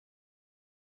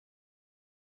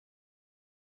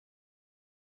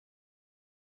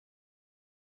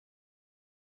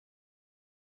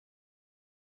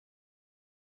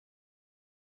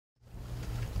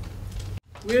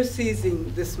We're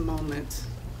seizing this moment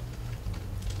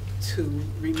to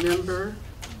remember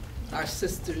our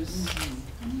sisters,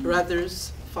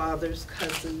 brothers, fathers,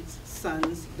 cousins,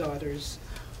 sons, daughters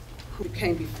who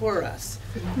came before us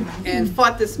and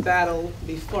fought this battle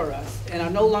before us and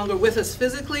are no longer with us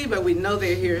physically, but we know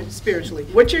they're here spiritually.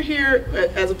 What you're here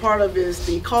as a part of is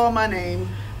the Call My Name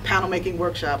panel making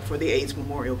workshop for the AIDS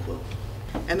Memorial Quilt.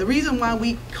 And the reason why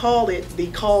we call it the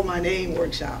Call My Name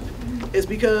workshop is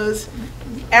because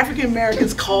African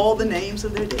Americans call the names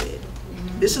of their dead.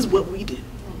 This is what we do.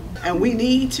 And we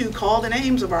need to call the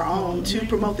names of our own to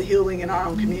promote the healing in our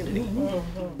own community.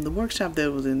 The workshop that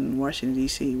was in Washington,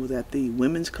 D.C. was at the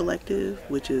Women's Collective,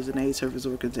 which is an AIDS service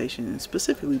organization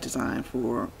specifically designed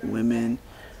for women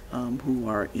who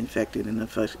are infected and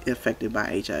affected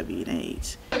by HIV and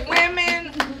AIDS.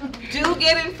 Women do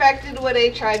get infected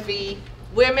with HIV.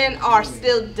 Women are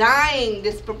still dying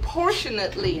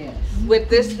disproportionately with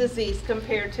this disease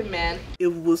compared to men.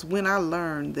 It was when I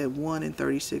learned that 1 in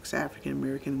 36 African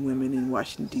American women in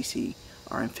Washington, D.C.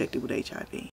 are infected with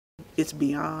HIV. It's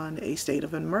beyond a state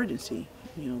of emergency.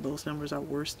 You know, those numbers are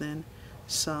worse than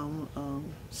some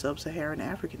sub-Saharan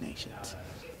African nations.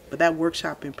 But that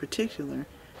workshop in particular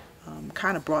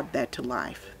kind of brought that to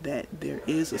life, that there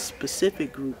is a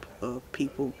specific group of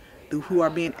people who are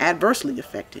being adversely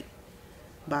affected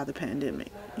by the pandemic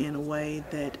in a way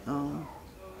that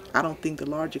I don't think the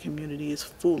larger community is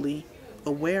fully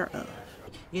aware of.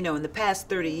 You know, in the past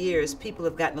 30 years, people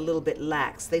have gotten a little bit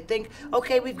lax. They think,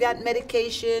 okay, we've got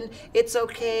medication, it's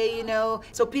okay, you know.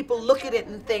 So people look at it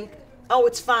and think, oh,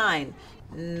 it's fine.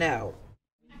 No.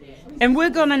 And we're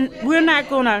not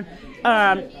gonna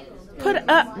put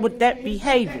up with that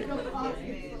behavior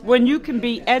when you can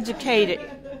be educated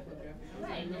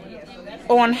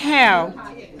on how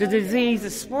the disease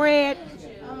is spread,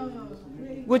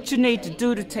 what you need to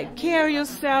do to take care of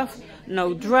yourself,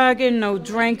 no drugging, no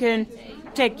drinking,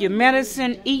 take your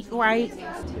medicine, eat right.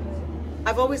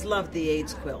 I've always loved the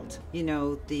AIDS quilt. You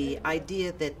know, the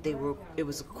idea that it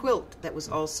was a quilt that was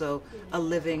also a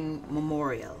living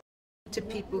memorial to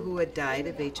people who had died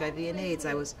of HIV and AIDS.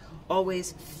 I was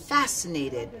always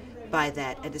fascinated by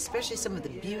that, and especially some of the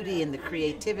beauty and the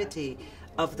creativity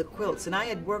of the quilts. And I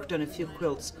had worked on a few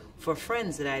quilts for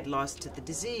friends that I had lost to the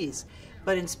disease.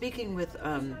 But in speaking with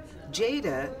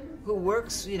Jada, who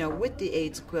works, you know, with the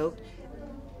AIDS quilt,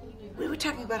 we were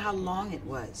talking about how long it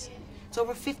was. It's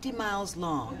over 50 miles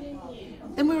long.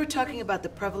 Then we were talking about the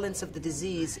prevalence of the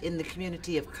disease in the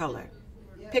community of color.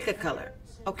 Pick a color.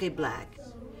 Okay, black.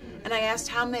 And I asked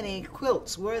how many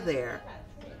quilts were there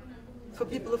for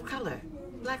people of color,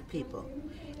 black people.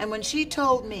 And when she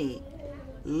told me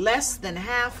less than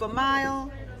half a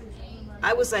mile,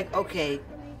 I was like, okay,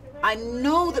 I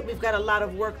know that we've got a lot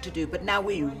of work to do, but now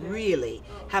we really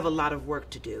have a lot of work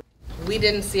to do. We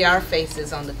didn't see our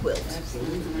faces on the quilt.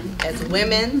 As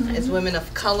women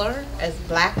of color, as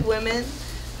black women,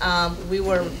 we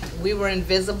were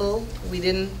invisible. We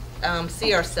didn't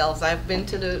see ourselves. I've been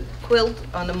to the quilt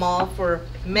on the mall for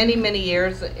many, many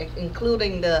years,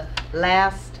 including the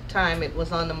last time it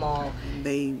was on the mall.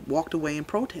 They walked away in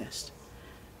protest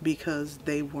because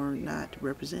they were not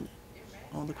represented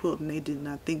on the quilt, and they did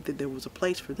not think that there was a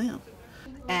place for them.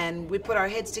 And we put our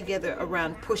heads together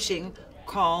around pushing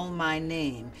Call My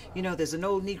Name. You know, there's an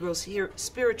old Negro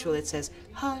spiritual that says,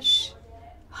 hush,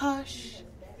 hush,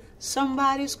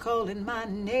 somebody's calling my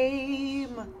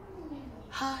name.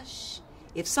 Hush.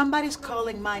 If somebody's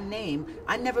calling my name,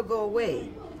 I never go away.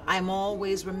 I'm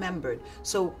always remembered.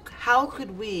 So how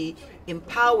could we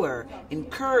empower,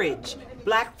 encourage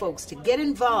black folks to get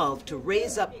involved, to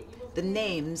raise up the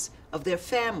names of their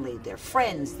family, their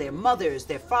friends, their mothers,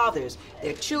 their fathers,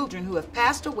 their children who have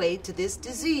passed away to this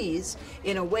disease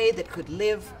in a way that could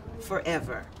live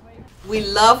forever? We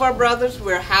love our brothers,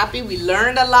 we're happy, we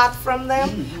learned a lot from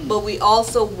them, but we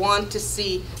also want to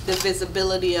see the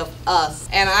visibility of us.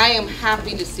 And I am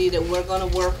happy to see that we're going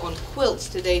to work on quilts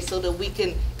today so that we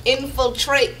can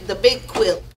infiltrate the big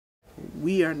quilt.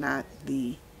 We are not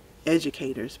the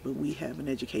educators, but we have an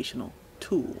educational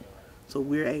tool. So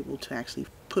we're able to actually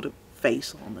put a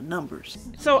face on the numbers.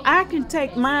 So I can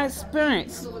take my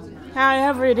experience,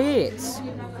 however it is,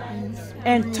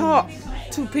 and talk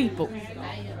to people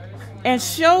and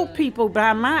show people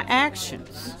by my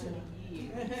actions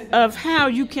of how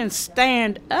you can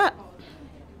stand up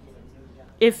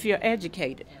if you're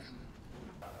educated.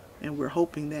 And we're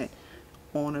hoping that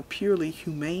on a purely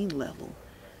humane level,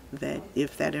 that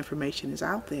if that information is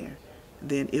out there,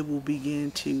 then it will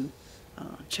begin to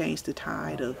change the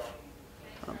tide of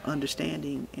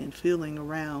understanding and feeling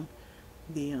around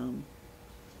the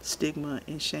stigma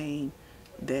and shame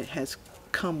that has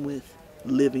come with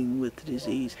living with the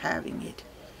disease, having it,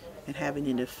 and having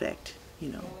it affect,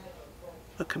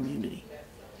 a community.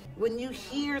 When you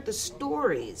hear the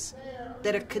stories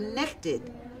that are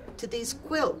connected to these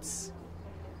quilts,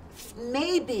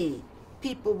 maybe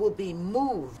people will be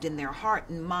moved in their heart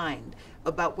and mind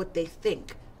about what they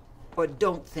think or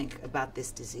don't think about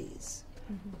this disease.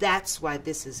 That's why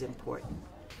this is important.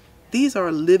 These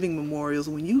are living memorials.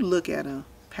 When you look at a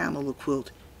panel of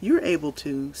quilt, you're able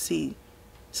to see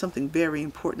something very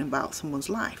important about someone's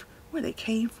life, where they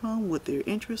came from, what their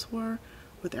interests were,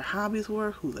 what their hobbies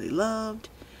were, who they loved,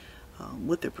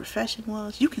 what their profession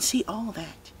was. You can see all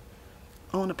that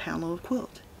on a panel of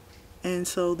quilt. And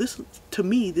so this, to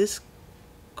me, this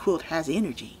quilt has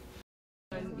energy.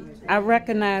 I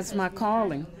recognize my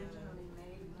calling.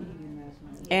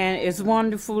 And it's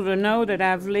wonderful to know that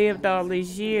I've lived all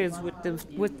these years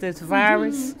with this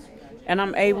virus, and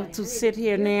I'm able to sit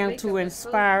here now to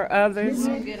inspire others.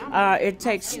 It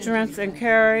takes strength and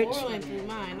courage,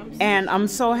 and I'm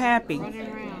so happy.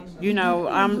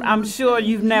 I'm sure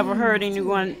you've never heard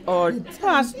anyone or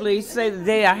possibly say that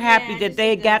they are happy that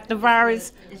they got the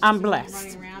virus. I'm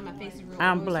blessed.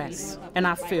 I'm blessed, and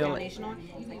I feel it.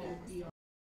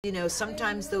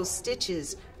 Sometimes those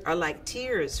stitches are like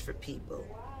tears for people.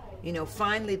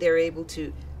 Finally they're able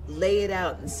to lay it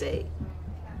out and say,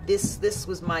 this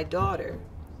was my daughter,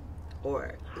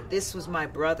 or this was my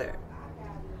brother,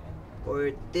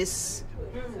 or this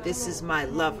is my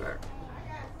lover,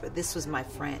 or this was my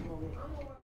friend.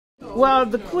 Well,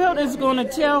 the quilt is going to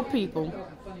tell people,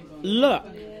 look,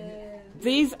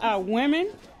 these are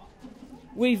women.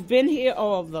 We've been here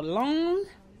all along.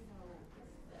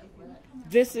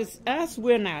 This is us.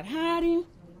 We're not hiding.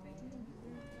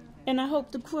 And I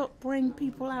hope the quilt bring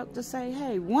people out to say,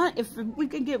 hey, if we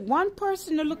can get one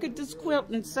person to look at this quilt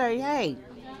and say, hey,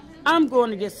 I'm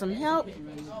going to get some help.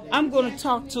 I'm going to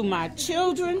talk to my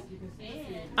children.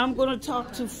 I'm going to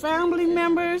talk to family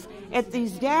members at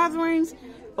these gatherings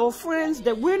or friends,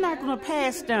 that we're not going to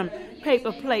pass them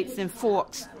paper plates and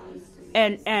forks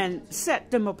and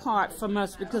set them apart from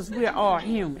us, because we're all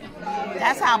human.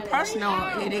 That's how personal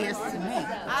it is to me.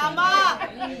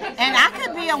 And I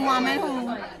could be a woman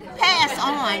who pass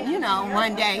on,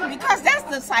 one day, because that's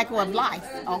the cycle of life,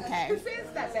 okay?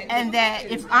 And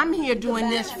that if I'm here doing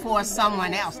this for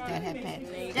someone else that had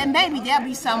passed, then maybe there'll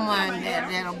be someone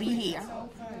that'll be here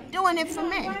doing it for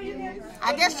me.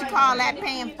 I guess you call that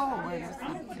paying forward or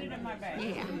something.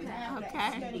 Yeah,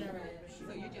 okay.